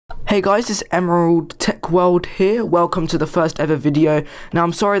Hey guys, it's Emerald Tech World here. Welcome to the first ever video. Now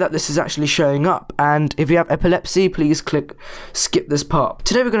I'm sorry that this is actually showing up, and if you have epilepsy, please skip this part.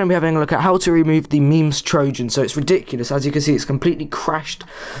 Today we're going to be having a look at how to remove the MEMZ Trojan. So it's ridiculous, as you can see it's completely crashed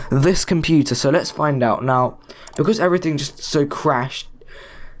this computer. So let's find out. Now, because everything just so crashed,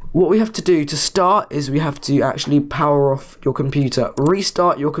 what we have to do to start is we have to actually power off your computer,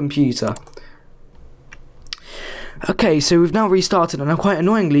 restart your computer. Okay, so we've now restarted, and quite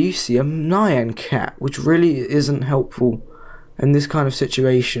annoyingly you see a Nyan cat, which really isn't helpful in this kind of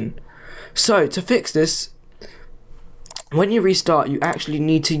situation. So to fix this, when you restart, you actually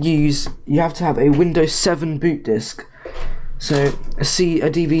need to you have to have a Windows 7 boot disk. So a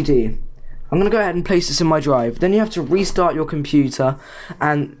DVD. I'm going to go ahead and place this in my drive. Then you have to restart your computer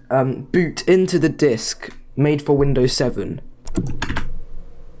and boot into the disk made for Windows 7.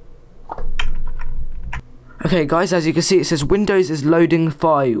 Okay guys, as you can see it says Windows is loading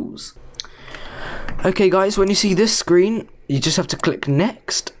files. Okay guys, when you see this screen, you just have to click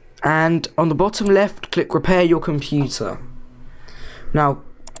next, and on the bottom left click repair your computer. Now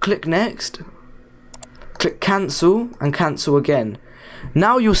click next, click cancel, and cancel again.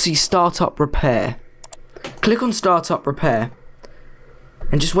 Now you'll see startup repair. Click on startup repair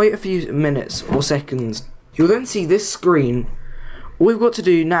and just wait a few minutes or seconds. You'll then see this screen. All we've got to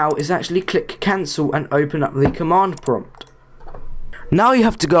do now is actually click cancel and open up the command prompt. Now you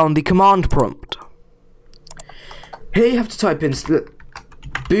have to go on the command prompt. Here you have to type in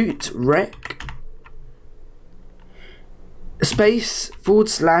boot rec space /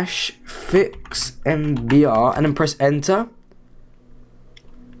 fix mbr and then press enter.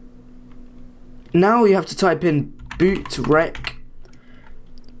 Now you have to type in boot rec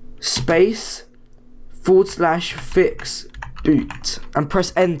space / fix boot and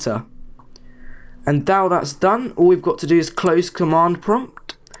press enter. And now that's done, all we've got to do is close command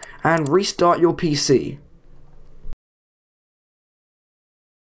prompt and restart your PC.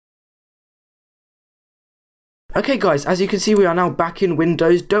 Okay guys, as you can see we are now back in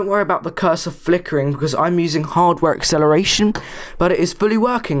Windows. Don't worry about the cursor flickering because I'm using hardware acceleration, but it is fully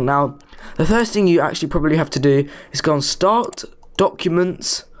working. Now the first thing you actually probably have to do is go on Start,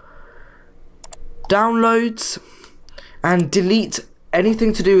 Documents, Downloads, and delete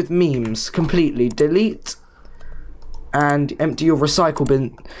anything to do with memes completely. Delete and empty your recycle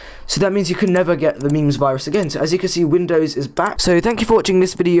bin. So that means you can never get the memes virus again. So as you can see, Windows is back. So thank you for watching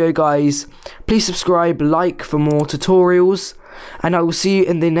this video guys. Please subscribe, like for more tutorials, and I will see you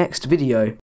in the next video.